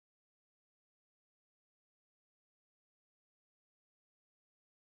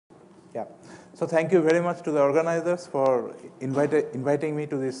Yeah. So thank you very much to the organizers for inviting me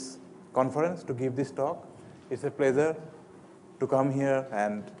to this conference to give this talk. It's a pleasure to come here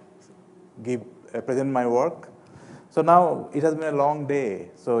and present my work. So now it has been a long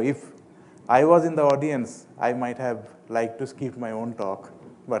day. So if I was in the audience, I might have liked to skip my own talk.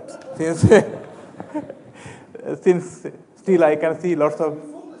 But since since still I can see lots of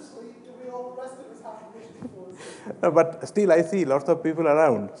but still I see lots of people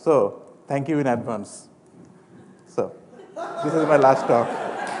around. So thank you in advance. So this is my last talk.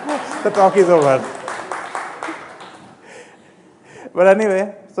 The talk is over. But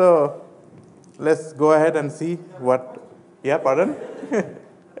anyway, so let's go ahead and see what, yeah, pardon?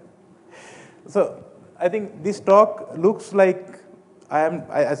 So I think this talk looks like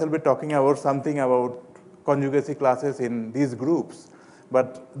I shall be talking about something about conjugacy classes in these groups,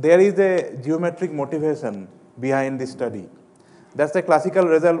 but there is a geometric motivation behind this study. That's a classical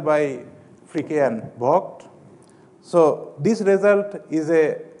result by Fricke and Vogt. So this result is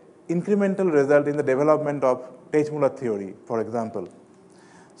a incremental result in the development of Teichmuller theory, for example.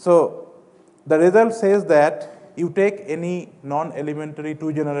 So the result says that you take any non-elementary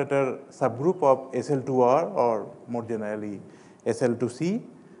two-generator subgroup of SL2R or more generally SL2C,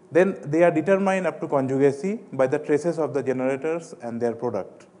 then they are determined up to conjugacy by the traces of the generators and their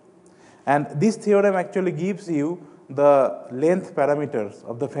product. And this theorem actually gives you the length parameters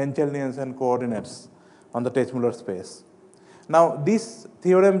of the Fenchel-Nielsen coordinates on the Teichmuller space. Now, this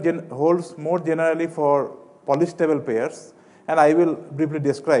theorem holds more generally for polystable pairs, and I will briefly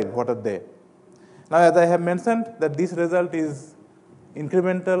describe what are they. Now, as I have mentioned, that this result is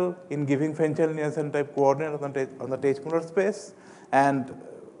incremental in giving Fenchel-Nielsen type coordinate on the Teichmuller space, and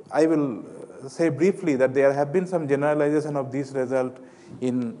I will say briefly that there have been some generalization of this result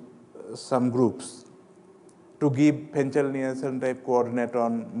in some groups to give Fenchel-Nielsen type coordinate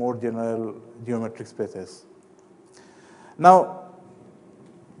on more general geometric spaces. Now,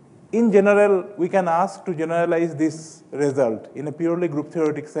 in general, we can ask to generalize this result in a purely group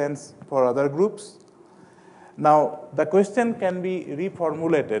theoretic sense for other groups. Now, the question can be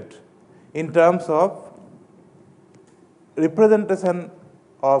reformulated in terms of representation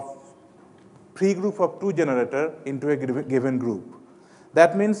of free group of two generator into a given group.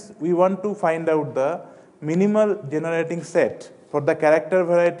 That means we want to find out the minimal generating set for the character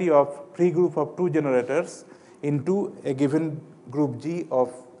variety of free group of two generators into a given group G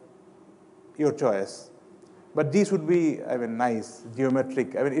of your choice. But G should be, nice,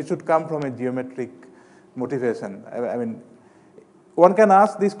 geometric. It should come from a geometric motivation. One can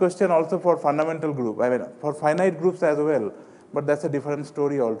ask this question also for fundamental group. For finite groups as well, but that's a different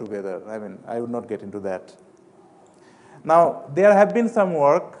story altogether. I would not get into that. Now, there have been some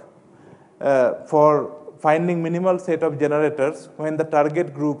work for finding minimal set of generators when the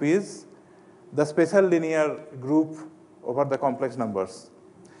target group is the special linear group over the complex numbers.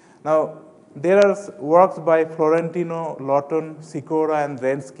 Now, there are works by Florentino, Lawton, Sikora, and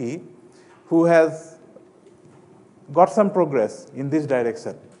Rensky who has got some progress in this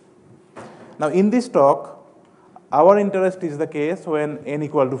direction. Now, in this talk, our interest is the case when n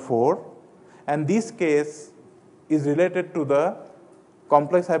equal to 4, and this case is related to the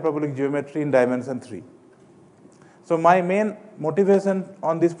complex hyperbolic geometry in dimension 3. So my main motivation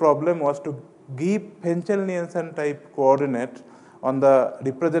on this problem was to give Fenchel-Nielsen type coordinate on the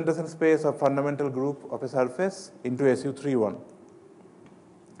representation space of fundamental group of a surface into SU31.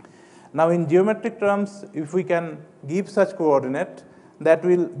 Now, in geometric terms, if we can give such coordinate, that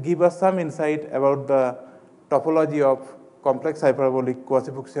will give us some insight about the topology of complex hyperbolic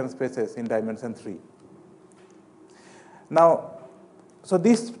quasi-Fuchsian spaces in dimension 3. Now, so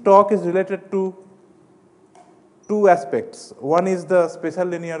this talk is related to two aspects. One is the special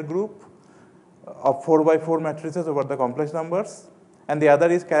linear group of 4x4 matrices over the complex numbers, and the other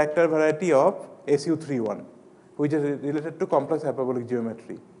is character variety of SU31, which is related to complex hyperbolic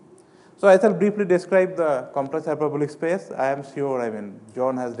geometry. So I shall briefly describe the complex hyperbolic space. I am sure,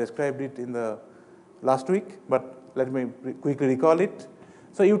 John has described it in the last week, but let me quickly recall it.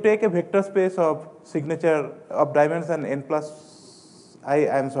 So you take a vector space of signature of dimension n plus,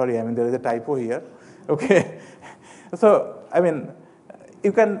 I'm sorry, there is a typo here, okay. So,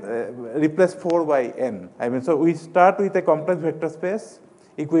 you can replace 4 by n. So we start with a complex vector space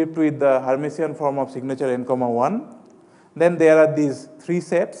equipped with the Hermitian form of signature n, 1. Then there are these three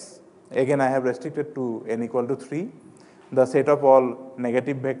sets. Again, I have restricted to n equal to 3. The set of all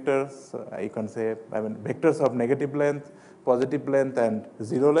negative vectors, you can say, vectors of negative length, positive length, and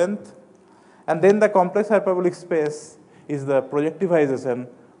 0 length. And then the complex hyperbolic space is the projectivization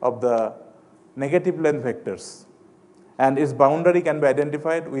of the negative length vectors. and its boundary can be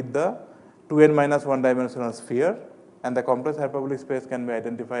identified with the 2n minus 1 dimensional sphere, and the complex hyperbolic space can be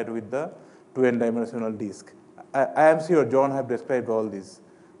identified with the 2n dimensional disk. I am sure John have described all this,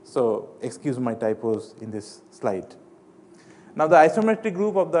 so excuse my typos in this slide. Now the isometric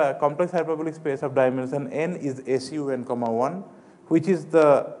group of the complex hyperbolic space of dimension n is SU n, 1, which is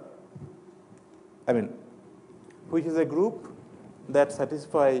the, which is a group that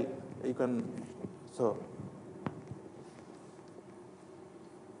satisfy, you can, so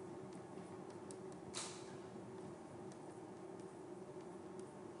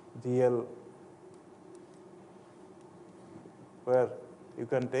GL, where you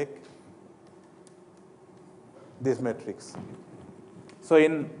can take this matrix. So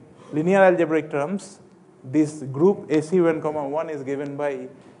in linear algebraic terms, this group SU n, 1 is given by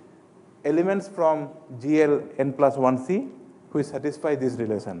elements from GL n plus 1C which satisfy this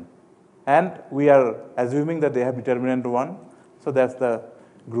relation. And we are assuming that they have determinant 1, so that's the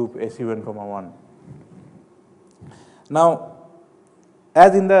group SU n, 1. Now,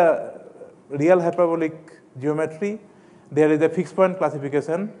 as in the real hyperbolic geometry, there is a fixed point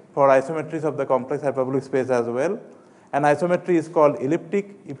classification for isometries of the complex hyperbolic space as well. An isometry is called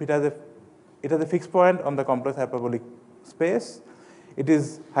elliptic if it has a fixed point on the complex hyperbolic space. It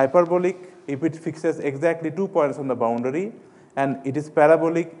is hyperbolic if it fixes exactly 2 points on the boundary, and it is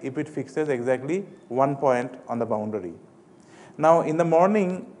parabolic if it fixes exactly 1 point on the boundary. Now, in the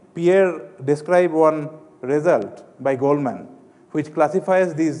morning, Pierre described one result by Goldman, which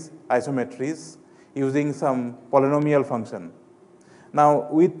classifies these isometries using some polynomial function. Now,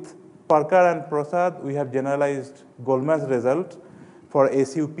 with Parker and Prasad, we have generalized Goldman's result for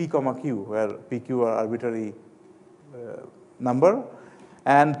SU p, q, where pq are arbitrary number.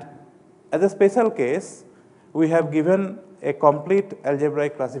 And as a special case, we have given a complete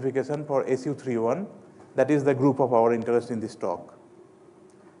algebraic classification for SU31, that is the group of our interest in this talk.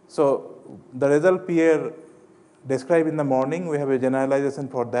 So the result Pierre described in the morning, we have a generalization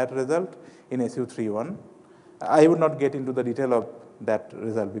for that result in SU31. I would not get into the detail of that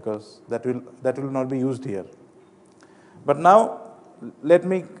result because that will not be used here. But now let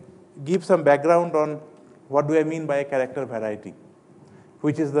me give some background on what do I mean by a character variety,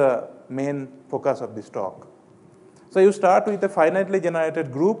 which is the main focus of this talk. So you start with a finitely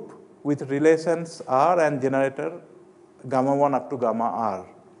generated group with relations R and generator gamma 1 up to gamma R,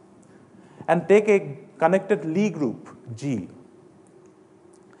 and take a connected Lie group G.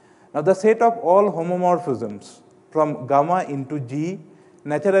 Now the set of all homomorphisms from gamma into G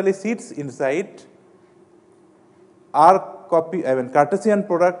naturally sits inside R copy, Cartesian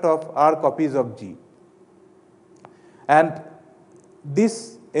product of R copies of G. And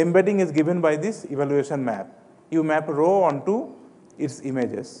this embedding is given by this evaluation map. You map rho onto its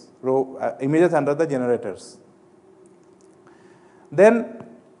images, images under the generators. Then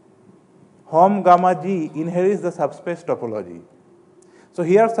Hom gamma G inherits the subspace topology. So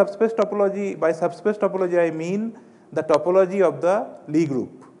here subspace topology, by subspace topology I mean the topology of the Lie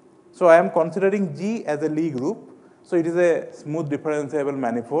group. So I am considering G as a Lie group. So it is a smooth differentiable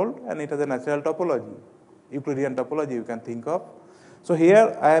manifold and it has a natural topology, Euclidean topology you can think of. So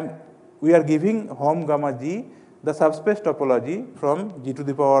here we are giving Hom gamma G the subspace topology from G to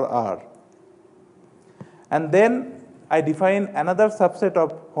the power R. And then I define another subset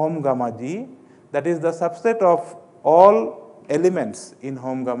of Hom gamma G, that is the subset of all elements in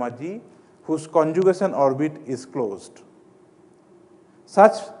Hom gamma G whose conjugation orbit is closed.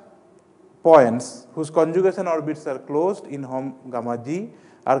 Such points whose conjugation orbits are closed in Hom gamma G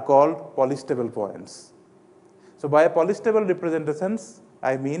are called polystable points. So by polystable representations,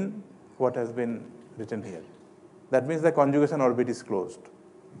 I mean what has been written here. That means the conjugation orbit is closed.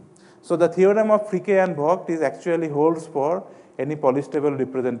 So the theorem of Fricke and Vogt is actually holds for any polystable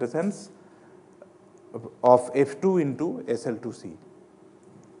representations of F2 into SL2C.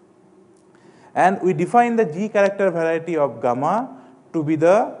 And we define the G character variety of gamma to be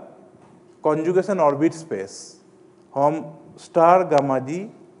the conjugation orbit space, Hom star gamma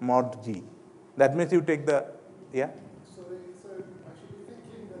G mod G. That means you take the, yeah? So I should be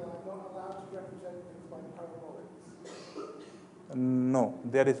thinking that I'm not allowed to represent things by parabolics. No,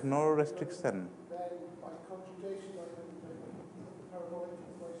 there is no restriction. Then by conjugation, I can the parabolic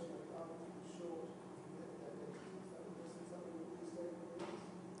translation I'm too short.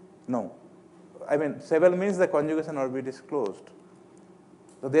 No. I mean, Sebel means the conjugation orbit is closed.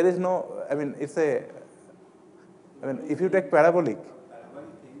 So there is no, it's a, if you take parabolic.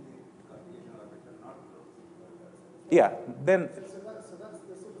 Yeah, then. So that's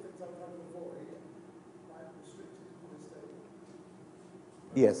the sort of things I'm trying to avoid by restricting to this statement.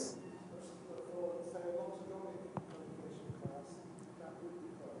 Yes. For, say, a logarithmic conjugation,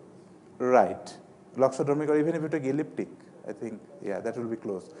 Right. Loxodromic, or even if you take elliptic, I think, yeah, that will be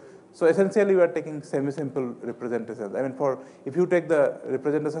close. So essentially, we are taking semi-simple representations. I mean, if you take the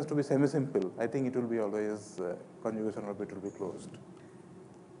representations to be semi-simple, I think it will be always conjugation orbit will be closed.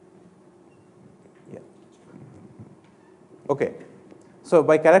 Yeah. Okay. So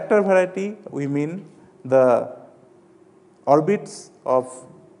by character variety, we mean the orbits of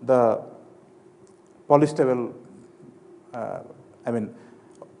the polystable,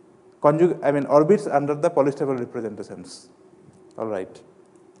 orbits under the polystable representations. All right.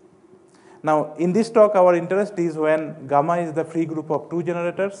 Now, in this talk, our interest is when gamma is the free group of two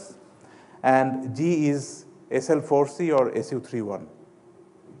generators and G is SL4C or SU31.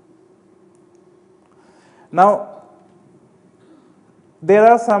 Now, there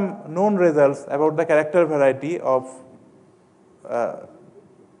are some known results about the character variety of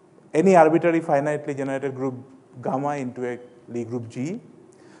any arbitrary finitely generated group gamma into a Lie group G.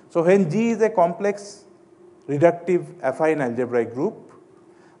 So, when G is a complex reductive affine algebraic group,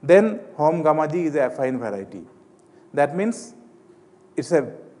 then Hom gamma G is a affine variety. That means it's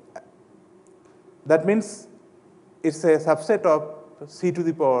a subset of C to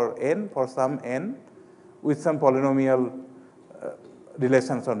the power n for some n with some polynomial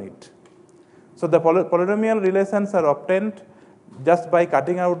relations on it. So the polynomial relations are obtained just by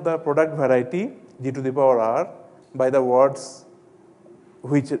cutting out the product variety G to the power r by the words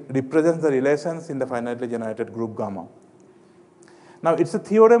which represents the relations in the finitely generated group gamma. Now, it's a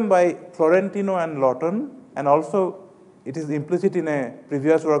theorem by Florentino and Lawton, and also it is implicit in a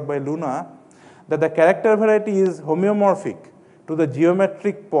previous work by Luna, that the character variety is homeomorphic to the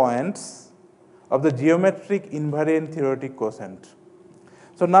geometric points of the geometric invariant theoretic quotient.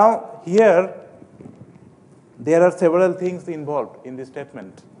 So now, here, there are several things involved in this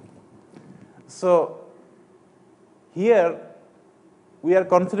statement. So, here, we are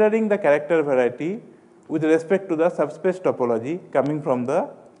considering the character variety with respect to the subspace topology coming from the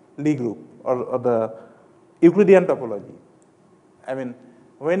Lie group or the Euclidean topology. I mean,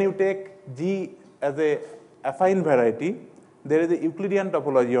 when you take G as a affine variety, there is a Euclidean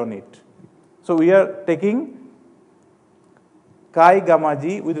topology on it. So we are taking chi gamma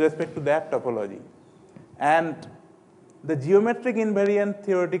G with respect to that topology. And the geometric invariant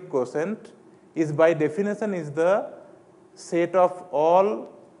theoretic quotient is by definition is the set of all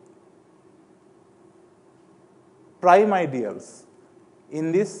prime ideals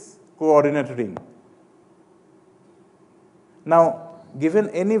in this coordinate ring. Now, given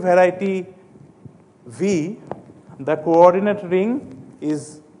any variety V, the coordinate ring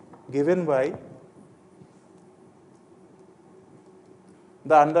is given by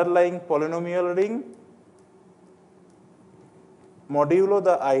the underlying polynomial ring modulo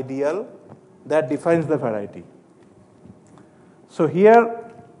the ideal that defines the variety. So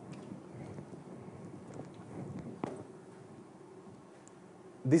here,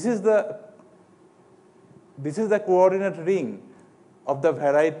 this is the coordinate ring of the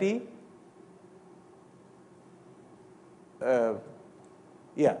variety, of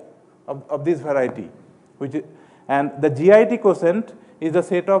this variety, and the GIT quotient is the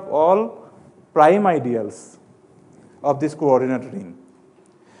set of all prime ideals of this coordinate ring.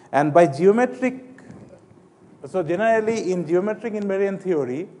 And by geometric, so generally in geometric invariant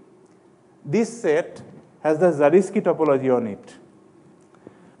theory, this set has the Zariski topology on it.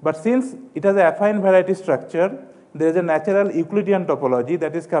 But since it has an affine variety structure, there is a natural Euclidean topology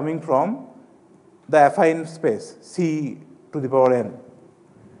that is coming from the affine space, C to the power n.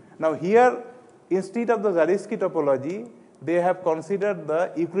 Now here, instead of the Zariski topology, they have considered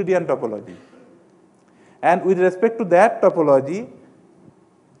the Euclidean topology. And with respect to that topology,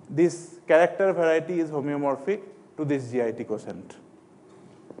 this character variety is homeomorphic to this GIT quotient.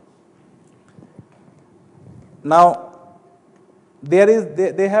 Now,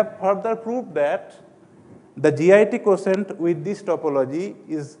 they have further proved that the GIT quotient with this topology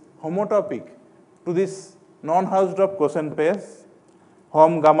is homotopic to this non-Hausdorff quotient space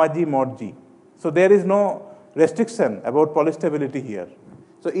Hom gamma G mod G. So there is no restriction about polystability here.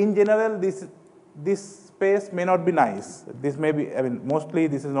 So in general, this space may not be nice. This may be, I mean, mostly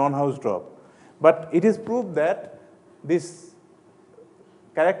this is non-Hausdorff. But it is proved that this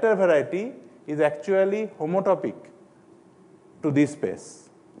character variety is actually homotopic to this space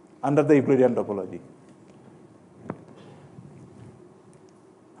under the Euclidean topology.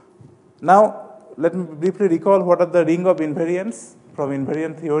 Now, let me briefly recall what are the ring of invariants from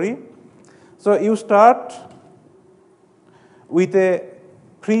invariant theory. So you start with a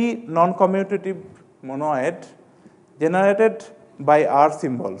free non-commutative monoid generated by R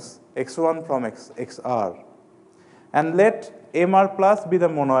symbols, x1 from xr. And let Mr plus be the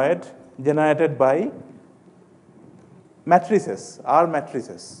monoid generated by matrices, R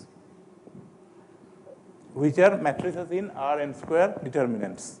matrices, which are matrices in Rn square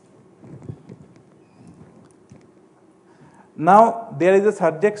determinants. Now, there is a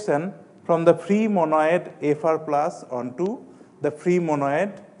surjection from the free monoid Fr plus onto the free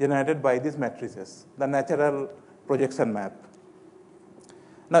monoid generated by these matrices, the natural projection map.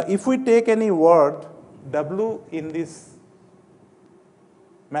 Now, if we take any word W in this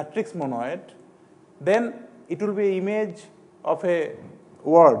matrix monoid, then it will be an image of a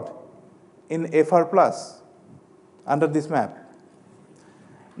word in Fr plus under this map.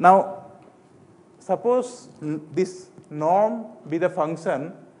 Now, suppose this norm be the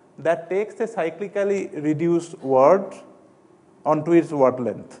function that takes a cyclically reduced word onto its word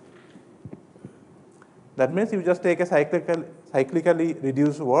length. That means you just take a cyclically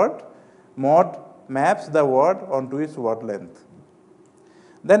reduced word, mod maps the word onto its word length.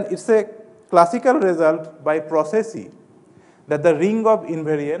 Then it's a classical result by processes that the ring of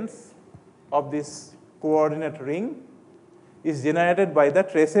invariance of this coordinate ring is generated by the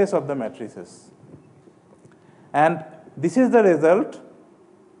traces of the matrices. And this is the result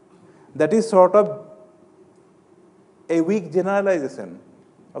that is sort of a weak generalization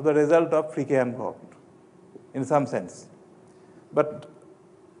of the result of Fricke-Vogt in some sense. But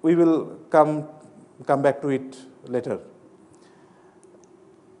we will come back to it later.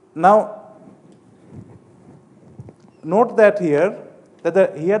 Now, note that here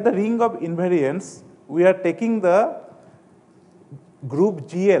the ring of invariance, we are taking the group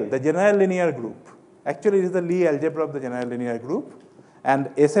GL, the general linear group. Actually, it is the Lie algebra of the general linear group, and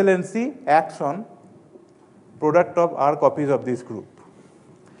SLNC acts on product of R copies of this group.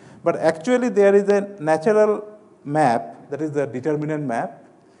 But actually, there is a natural map, that is the determinant map.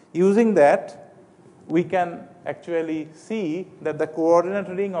 Using that, we can actually see that the coordinate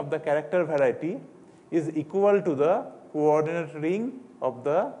ring of the character variety is equal to the coordinate ring of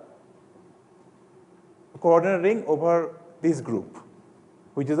the coordinate ring over this group,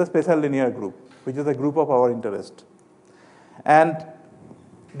 which is a special linear group, which is the group of our interest. And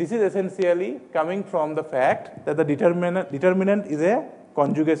this is essentially coming from the fact that the determinant is a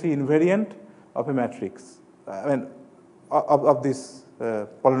conjugacy invariant of a matrix, of this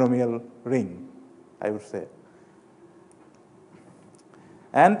polynomial ring, I would say.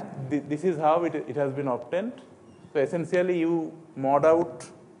 And this is how it has been obtained. So essentially, you mod out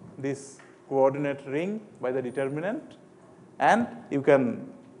this coordinate ring by the determinant, and you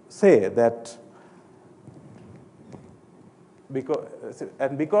can say that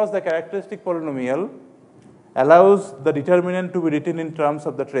because the characteristic polynomial allows the determinant to be written in terms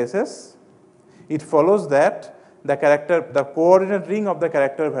of the traces, it follows that the coordinate ring of the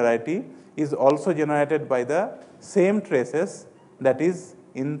character variety is also generated by the same traces that is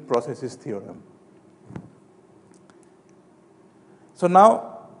in processes theorem. So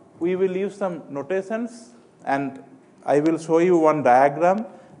now we will use some notations, and I will show you one diagram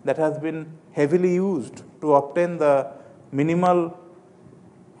that has been heavily used to obtain the minimal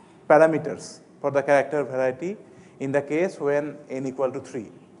parameters for the character variety in the case when n equal to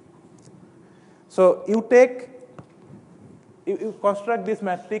 3. So you construct this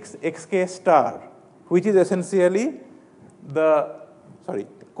matrix xk star, which is essentially the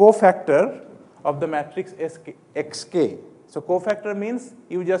cofactor of the matrix xk. So cofactor means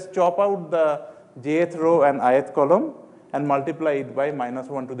you just chop out the jth row and ith column and multiply it by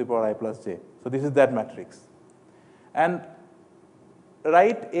 -1 to the power I plus j. So this is that matrix. And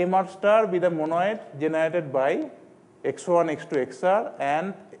write mr star be the monoid generated by x1, x2, xr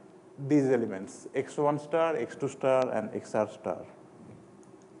and these elements x1 star, x2 star and xr star.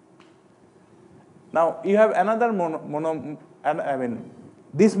 Now you have another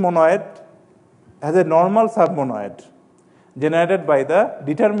this monoid has a normal submonoid generated by the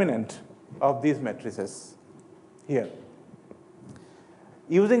determinant of these matrices here.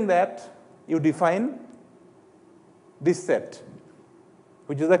 Using that, you define this set,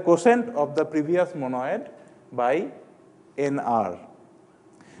 which is the quotient of the previous monoid by nr.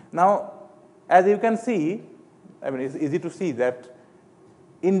 Now, as you can see, it's easy to see that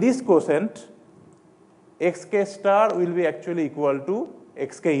in this quotient, xk star will be actually equal to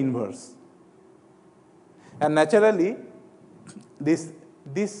xk inverse. And naturally, this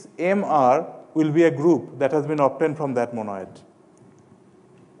mr will be a group that has been obtained from that monoid.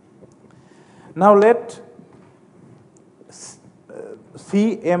 Now let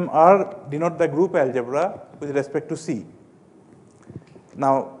CMR denote the group algebra with respect to C.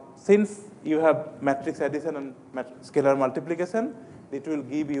 Now, since you have matrix addition and scalar multiplication, it will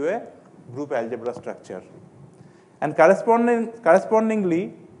give you a group algebra structure. And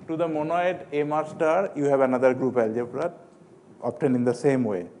correspondingly to the monoid MR star, you have another group algebra obtained in the same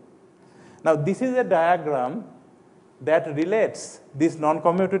way. Now, this is a diagram that relates these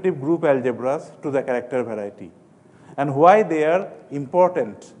non-commutative group algebras to the character variety and why they are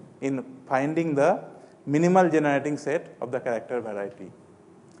important in finding the minimal generating set of the character variety.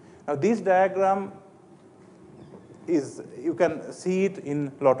 Now, this diagram is, you can see it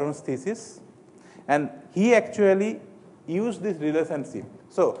in Lawton's thesis, and he actually used this relationship.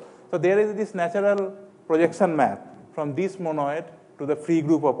 So there is this natural projection map from this monoid to the free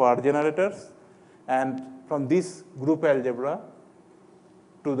group of R generators, and from this group algebra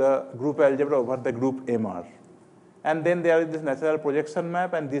to the group algebra over the group MR. And then there is this natural projection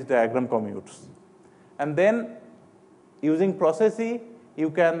map, and this diagram commutes. And then using processes, you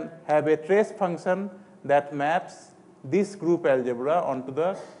can have a trace function that maps this group algebra onto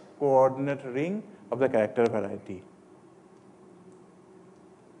the coordinate ring of the character variety.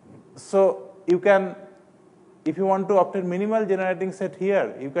 So you can, if you want to obtain minimal generating set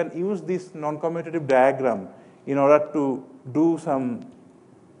here, you can use this non-commutative diagram in order to do some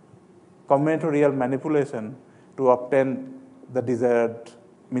combinatorial manipulation to obtain the desired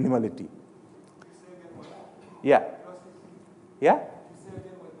minimality. Yeah. Yeah?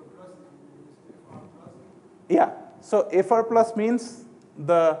 Yeah. So FR plus means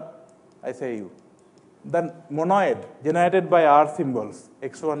the monoid generated by R symbols,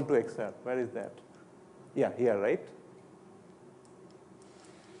 X1 to XR. Where is that? Yeah, here, right?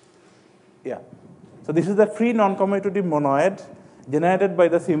 Yeah. So this is the free non-commutative monoid generated by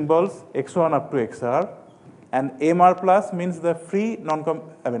the symbols X1 up to XR. And MR plus means the free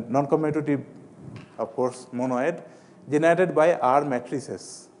non-commutative, of course, monoid generated by R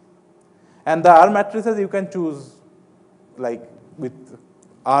matrices. And the R matrices you can choose like with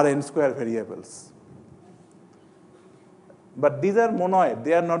Rn square variables. But these are monoid,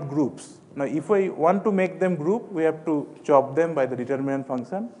 they are not groups. Now, if we want to make them group, we have to chop them by the determinant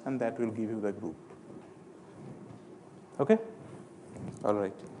function, and that will give you the group. Okay? All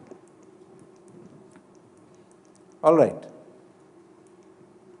right. All right.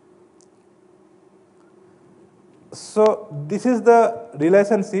 So this is the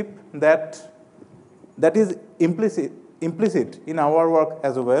relationship that is implicit in our work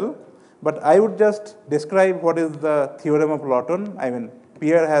as well. But I would just describe what is the theorem of Lawton. I mean,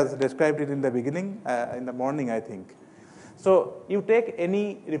 Pierre has described it in the beginning, in the morning, I think. So you take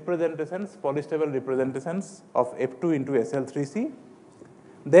any representations, polystable representations of F2 into SL3C,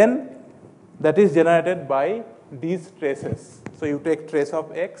 then that is generated by these traces. So you take trace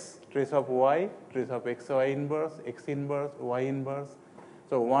of X, trace of Y, trace of XY inverse, X inverse, Y inverse.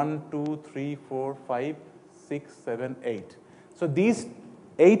 So 1, 2, 3, 4, 5, 6, 7, 8. So these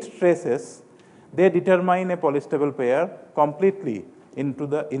 8 traces, they determine a polystable pair completely in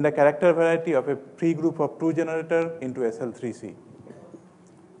the character variety of a free group of 2 generator into SL3C.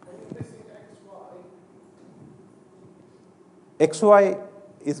 XY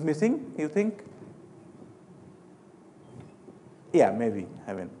is missing, you think? Yeah, maybe.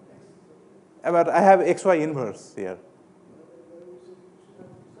 I mean, but I have XY inverse here.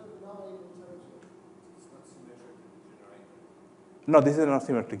 No, this is not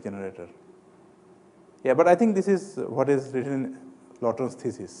symmetric generator. Yeah, but I think this is what is written in Lawton's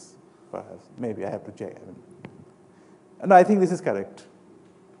thesis, perhaps. Maybe I have to check. I mean, no, I think this is correct.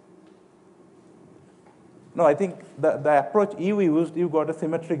 No, I think the approach you used, you got a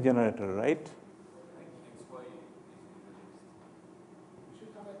symmetric generator, right?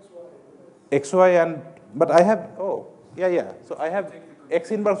 XY and, but I have, oh, yeah. So I have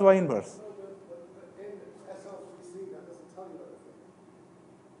X inverse, Y inverse.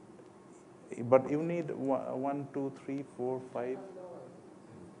 But you need 1, 2, 3, 4, 5,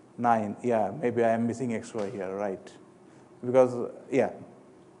 9. Yeah, maybe I am missing XY here, right? Because, yeah.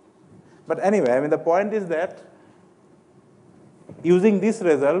 But anyway, I mean, the point is that using this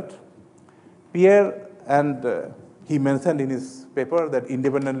result, Pierre, and he mentioned in his paper that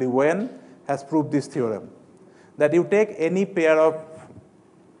independently Wen has proved this theorem, that you take any pair of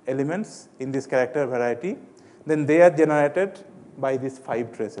elements in this character variety, then they are generated by these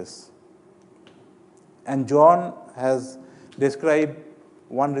 5 traces. And John has described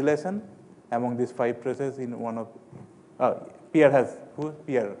one relation among these 5 traces in one of, Pierre has, who?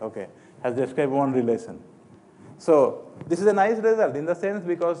 Pierre, okay, has described one relation. So this is a nice result in the sense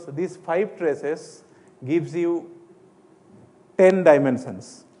because these 5 traces gives you 10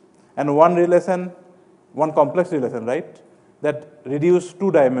 dimensions. And one relation, one complex relation, right, that reduce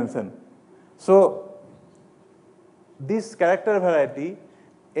 2 dimensions. So this character variety,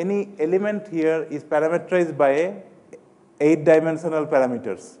 any element here is parameterized by 8-dimensional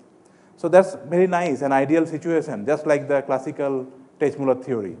parameters. So that's very nice, an ideal situation, just like the classical Teichmuller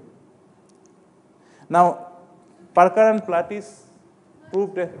theory. Now, Parker and Plattis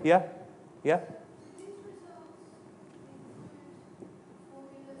proved, yeah?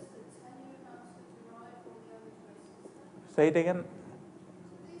 Say it again.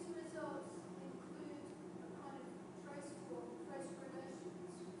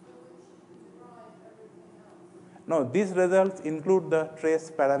 No, these results include the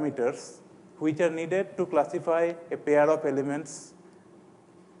trace parameters which are needed to classify a pair of elements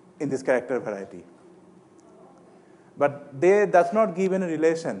in this character variety. But they does not give any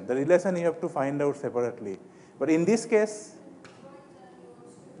relation. The relation you have to find out separately. But in this case,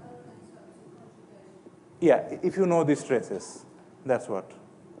 yeah, if you know these traces, that's what.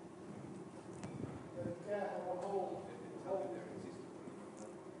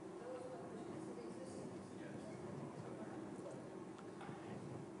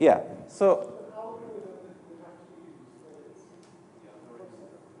 Yeah, so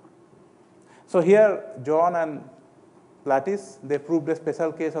here John and Plattis, they proved a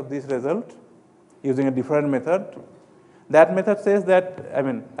special case of this result using a different method. That method says that,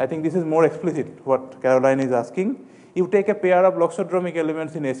 I think this is more explicit what Caroline is asking. You take a pair of loxodromic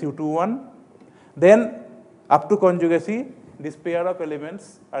elements in SU21, then up to conjugacy, this pair of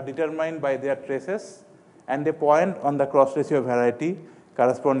elements are determined by their traces and they point on the cross ratio variety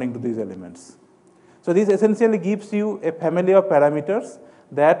corresponding to these elements. So this essentially gives you a family of parameters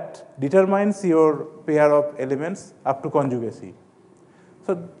that determines your pair of elements up to conjugacy.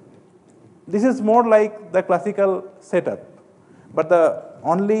 So this is more like the classical setup. But the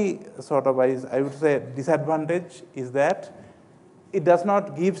only sort of, I would say, disadvantage is that it does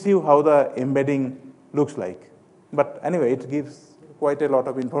not gives you how the embedding looks like. But anyway, it gives quite a lot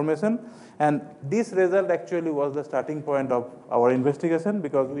of information. And this result actually was the starting point of our investigation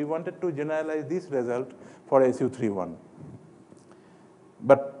because we wanted to generalize this result for SU31.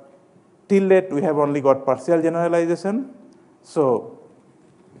 But till date, we have only got partial generalization. So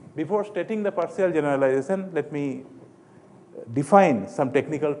before stating the partial generalization, let me define some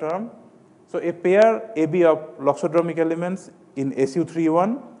technical term. So a pair AB of loxodromic elements in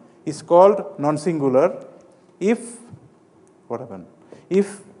SU31 is called non-singular if, what happened?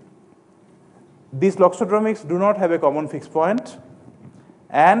 If these loxodromics do not have a common fixed point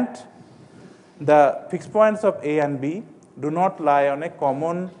and the fixed points of A and B do not lie on a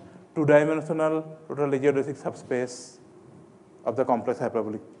common two-dimensional total geodesic subspace of the complex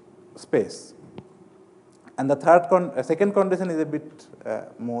hyperbolic space. And the second condition is a bit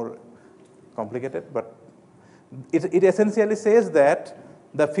more complicated, but it essentially says that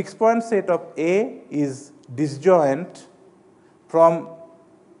the fixed point set of A is disjoint from,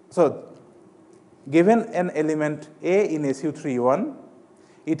 so given an element A in SU31,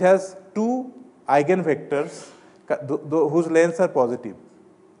 it has two eigenvectors whose lengths are positive.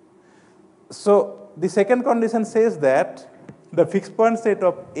 So the second condition says that the fixed point set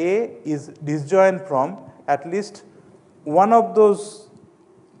of A is disjoint from at least one of those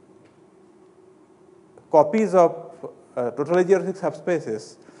copies of totally geodesic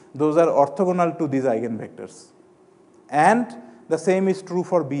subspaces. Those are orthogonal to these eigenvectors. And the same is true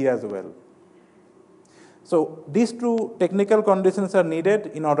for B as well. So these two technical conditions are needed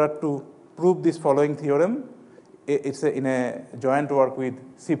in order to prove this following theorem. It's in a joint work with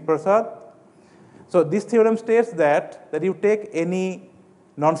Shiv Prasad. So this theorem states that you take any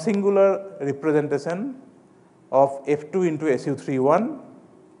non-singular representation of F2 into SU31,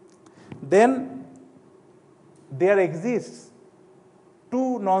 then there exists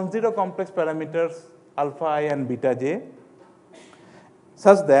two non-zero complex parameters alpha I and beta j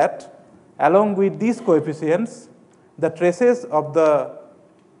such that along with these coefficients, the traces of the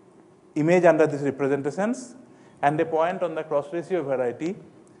image under these representations and a point on the cross ratio variety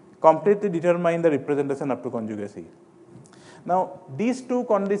completely determine the representation up to conjugacy. Now, these two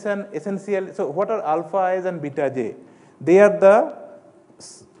conditions essentially, so what are alpha i's and beta j? They are the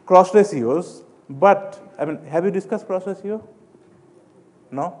cross ratios, but have you discussed cross ratio?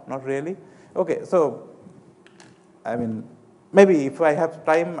 No, not really. Okay, so maybe if I have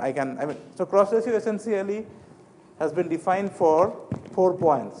time, I can. So cross ratio essentially has been defined for 4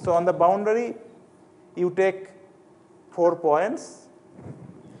 points. So on the boundary, you take 4 points.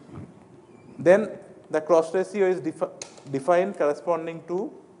 Then the cross ratio is defined corresponding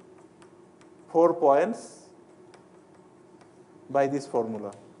to 4 points by this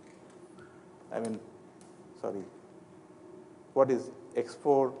formula. What is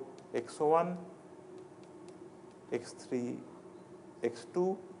x4, x1, x3,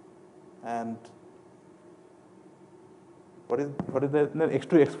 x2, and what is the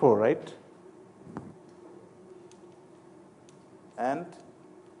x2, x4, right? And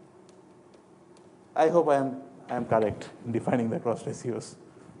I hope I am correct in defining the cross ratios.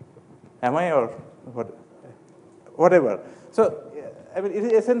 Am I, or what? Whatever. So I mean, it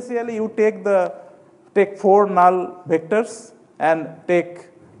is essentially you take 4 null vectors and take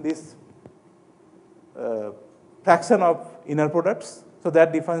this fraction of inner products. So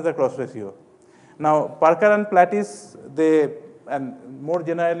that defines the cross ratio. Now Parker and Plattis, and more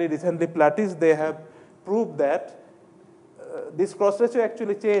generally recently Plattis, they have proved that this cross ratio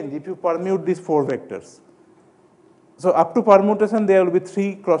actually changes if you permute these 4 vectors. So up to permutation, there will be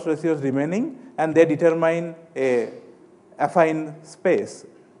 3 cross ratios remaining, and they determine a affine space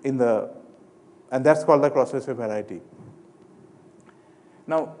in the, and that's called the cross ratio variety.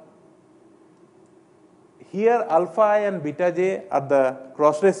 Now, here alpha I and beta j are the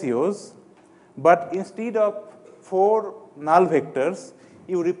cross ratios, but instead of 4 null vectors,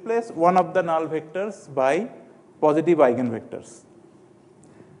 you replace one of the null vectors by positive eigenvectors.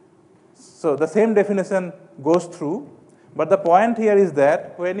 So the same definition goes through, but the point here is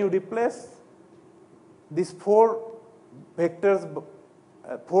that when you replace these 4 vectors,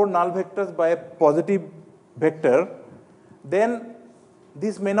 4 null vectors by a positive vector, then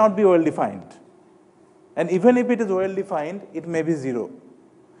this may not be well defined. And even if it is well defined, it may be 0.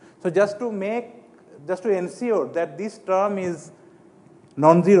 So just to ensure that this term is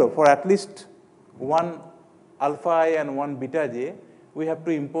non-zero for at least one alpha I and one beta j, we have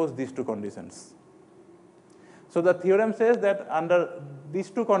to impose these 2 conditions. So the theorem says that under these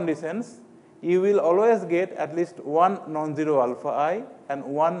 2 conditions, you will always get at least one non-zero alpha I and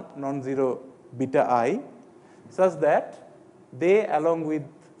one non-zero beta I, such that they, along with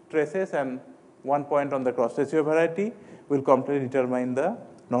traces and one point on the cross ratio variety, will completely determine the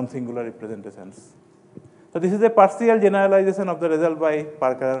non-singular representations. So this is a partial generalization of the result by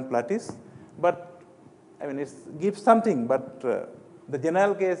Parker and Plattis, but I mean, it gives something, but the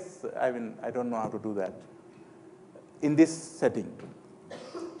general case, I mean, I don't know how to do that in this setting.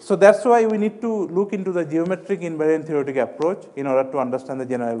 So that's why we need to look into the geometric invariant theoretic approach in order to understand the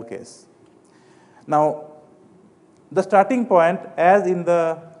general case. Now, the starting point, as in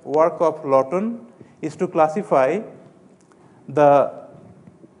the work of Lawton, is to classify the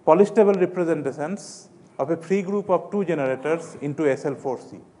polystable representations of a free group of 2 generators into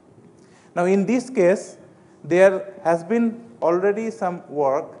SL4C. Now, in this case, there has been already some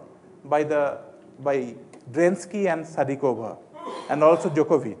work by Drensky and Sadikova, and also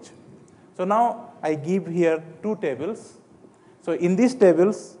Djokovic. So now I give here 2 tables. So in these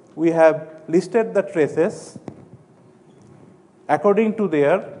tables, we have listed the traces according to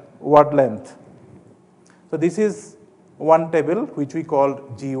their word length. So this is one table which we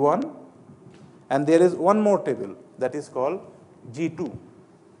called G1, and there is one more table that is called G2.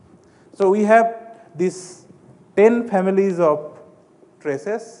 So we have these 10 families of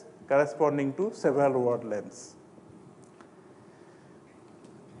traces corresponding to several word lengths.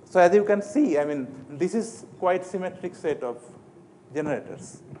 So as you can see, I mean, this is quite symmetric set of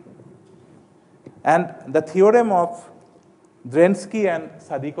generators. And the theorem of Drensky and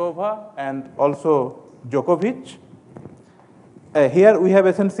Sadikova and also Djokovic, here we have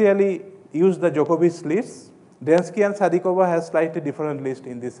essentially used the Djokovic list. Drensky and Sadikova has slightly different list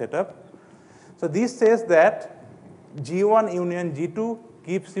in this setup. So this says that G1 union G2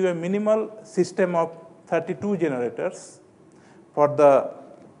 gives you a minimal system of 32 generators for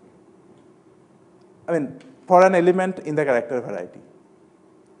for an element in the character variety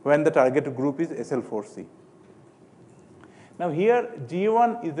when the target group is SL4C. Now here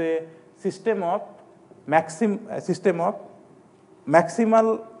G1 is a system of maximal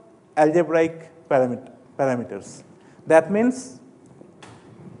algebraic parameters. That means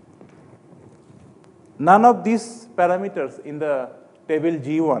none of these parameters in the table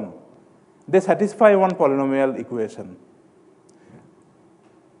G1, they satisfy one polynomial equation.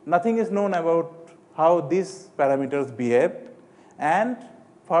 Nothing is known about how these parameters behave, and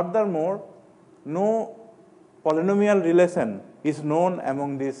furthermore, no polynomial relation is known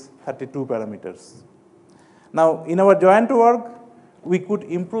among these 32 parameters. Now, in our joint work, we could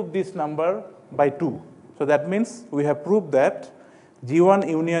improve this number by 2. So that means we have proved that G1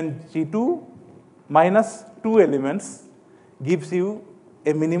 union G2 minus 2 elements gives you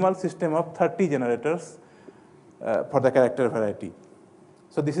a minimal system of 30 generators for the character variety.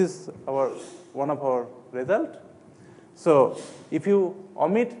 So this is one of our result. So if you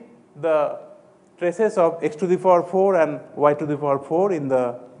omit the traces of x to the power 4 and y to the power 4 in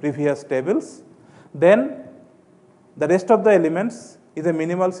the previous tables, then the rest of the elements is a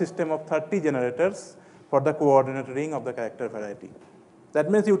minimal system of 30 generators for the coordinate ring of the character variety.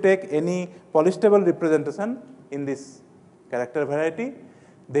 That means you take any polystable representation in this character variety,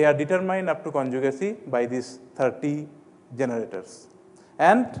 they are determined up to conjugacy by these 30 generators.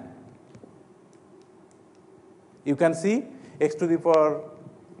 And you can see x to the power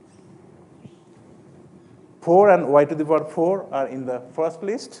 4 and y to the power 4 are in the first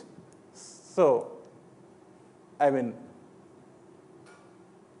list. So, I mean,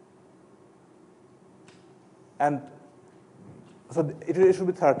 and so it should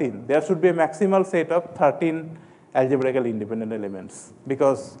be 13. There should be a maximal set of 13 algebraically independent elements,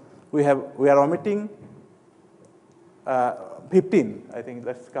 because we are omitting 15. I think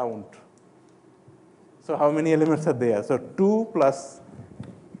let's count. So how many elements are there? So 2 plus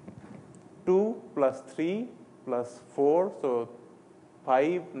 3 plus 4. So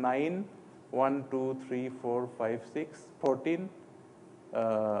 5, 9, 1, 2, 3, 4, 5, 6, 14.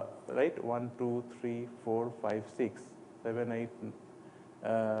 Right? 1, 2, 3, 4, 5, 6, 7,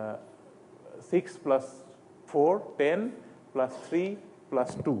 8, 6 plus 4, 10 plus 3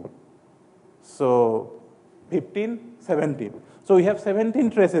 plus 2. So 15, 17. So we have 17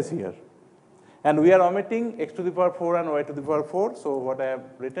 traces here. And we are omitting x to the power 4 and y to the power 4. So what I have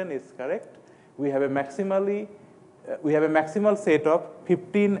written is correct. We have a maximal set of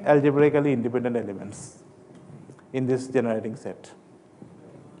 15 algebraically independent elements in this generating set.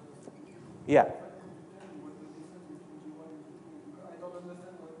 Yeah.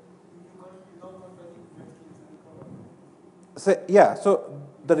 So, yeah, so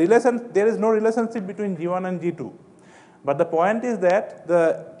the relation, there is no relationship between G1 and G2. But the point is that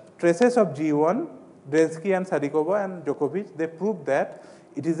the traces of G1, Drensky and Sadikova and Djokovic, they proved that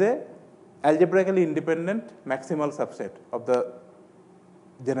it is a algebraically independent maximal subset of the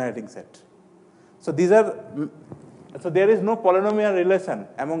generating set. So these are, so there is no polynomial relation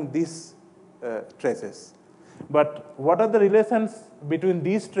among these traces. But what are the relations between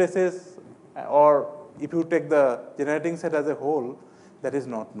these traces, or if you take the generating set as a whole, that is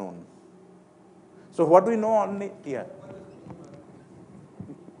not known. So what we know only, yeah.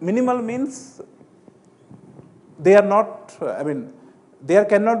 Minimal means they are not, I mean, there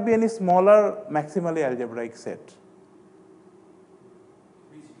cannot be any smaller maximally algebraic set.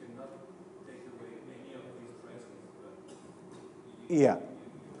 Means you cannot take away any of these traces. Yeah.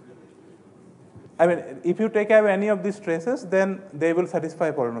 I mean, if you take away any of these traces, then they will satisfy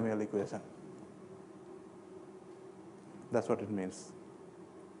a polynomial equation. That's what it means.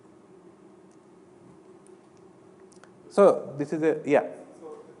 So this is a, yeah.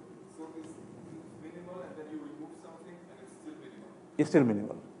 So it's minimal, and then you remove something, and it's still minimal. It's still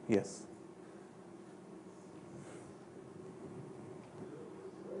minimal, yes.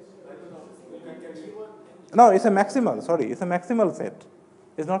 No, it's a maximal, sorry, it's a maximal set.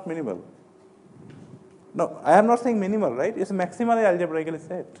 It's not minimal. No, I am not saying minimal, right? It's a maximally algebraically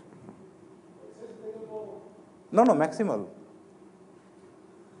set. No, maximal.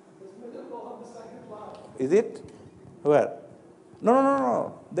 Is it? Where?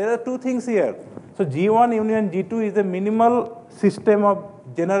 No. There are two things here. So G1 union G2 is a minimal system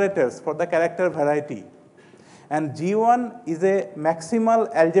of generators for the character variety. And G1 is a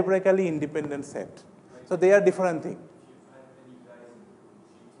maximal algebraically independent set. So they are different things.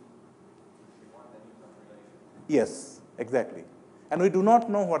 Yes, exactly. And we do not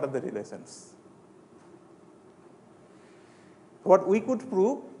know what are the relations. What we could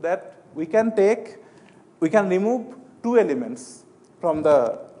prove that we can remove two elements from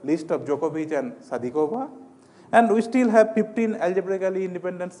the list of Djokovic and Sadikova, and we still have 15 algebraically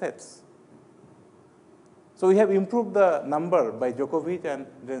independent sets. So we have improved the number by Djokovic and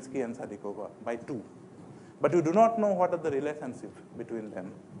Drensky and Sadikova by 2. But we do not know what are the relationships between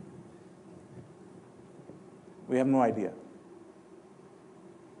them. We have no idea.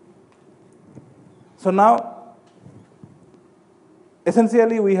 So now,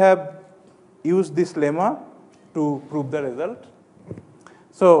 essentially, we have used this lemma to prove the result.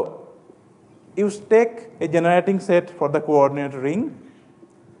 So you take a generating set for the coordinate ring,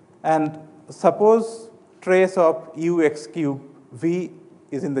 and suppose trace of ux cube v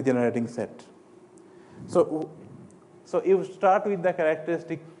is in the generating set. So you start with the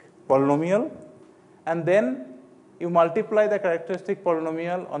characteristic polynomial, and then you multiply the characteristic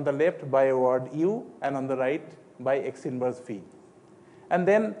polynomial on the left by a word u and on the right by x inverse v. And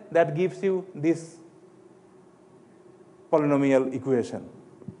then that gives you this polynomial equation.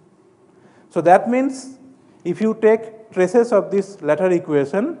 So that means if you take traces of this latter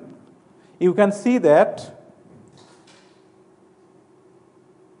equation, you can see that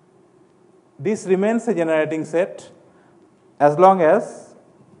this remains a generating set as long as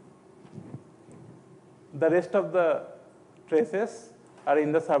the rest of the traces are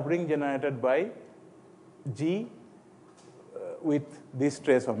in the subring generated by G with this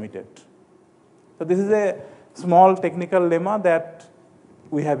trace omitted. So this is a small technical lemma that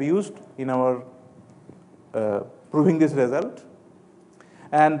we have used in our proving this result.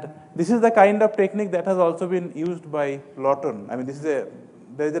 And this is the kind of technique that has also been used by Lawton. I mean, there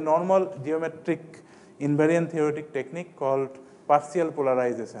is a normal geometric invariant theoretic technique called partial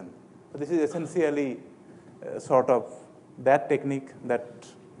polarization. So this is essentially sort of that technique that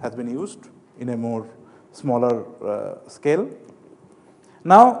has been used in a more smaller scale.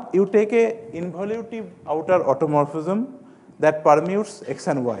 Now you take a involutive outer automorphism that permutes x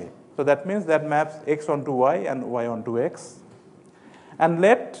and y. So that means that maps x onto y and y onto x. And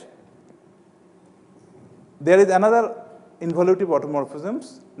there is another involutive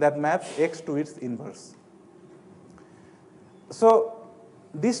automorphisms that maps x to its inverse. So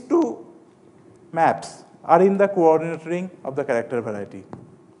these two maps are in the coordinate ring of the character variety.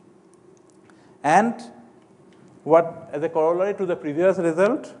 And as a corollary to the previous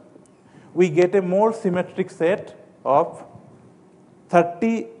result, we get a more symmetric set of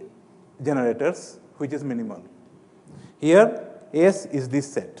 30 generators, which is minimal. Here, S is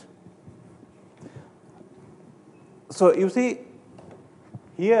this set. So you see,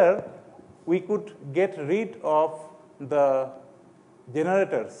 here we could get rid of the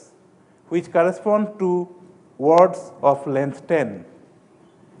generators which correspond to words of length 10.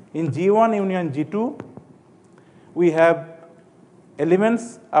 In G1 union G2, we have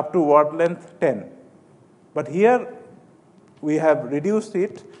elements up to word length 10. But here we have reduced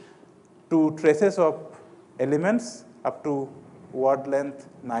it to traces of elements up to word length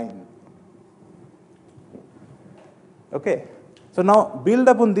 9. Okay. So now build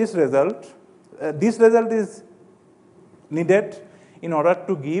upon this result. This result is needed in order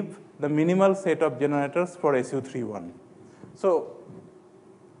to give the minimal set of generators for SU31. So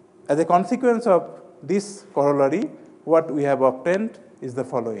as a consequence of this corollary, what we have obtained is the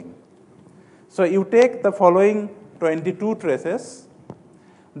following. So you take the following 22 traces,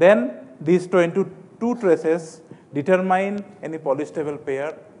 then these 22 traces determine any polystable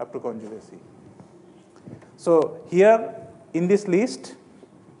pair up to conjugacy. So here in this list,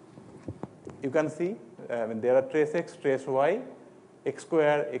 you can see there are trace x, trace y, x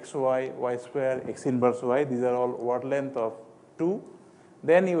square, xy, y square, x inverse y. These are all word length of 2.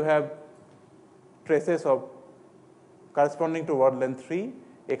 Then you have traces of corresponding to word length 3,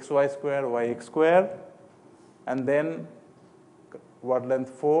 xy square, yx square, and then word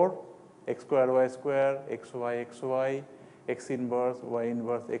length 4, x square, y square, xy, xy, x inverse, y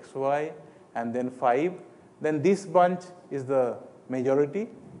inverse, xy, and then 5. Then this bunch is the majority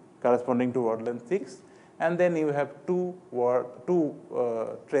corresponding to word length 6, and then you have two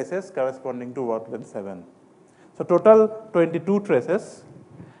traces corresponding to word length 7. So total 22 traces,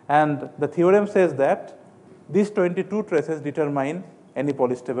 and the theorem says that these 22 traces determine any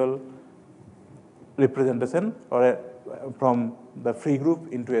polystable representation or from the free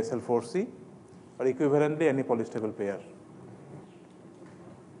group into SL4C, or equivalently any polystable pair.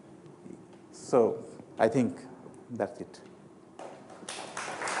 So I think that's it.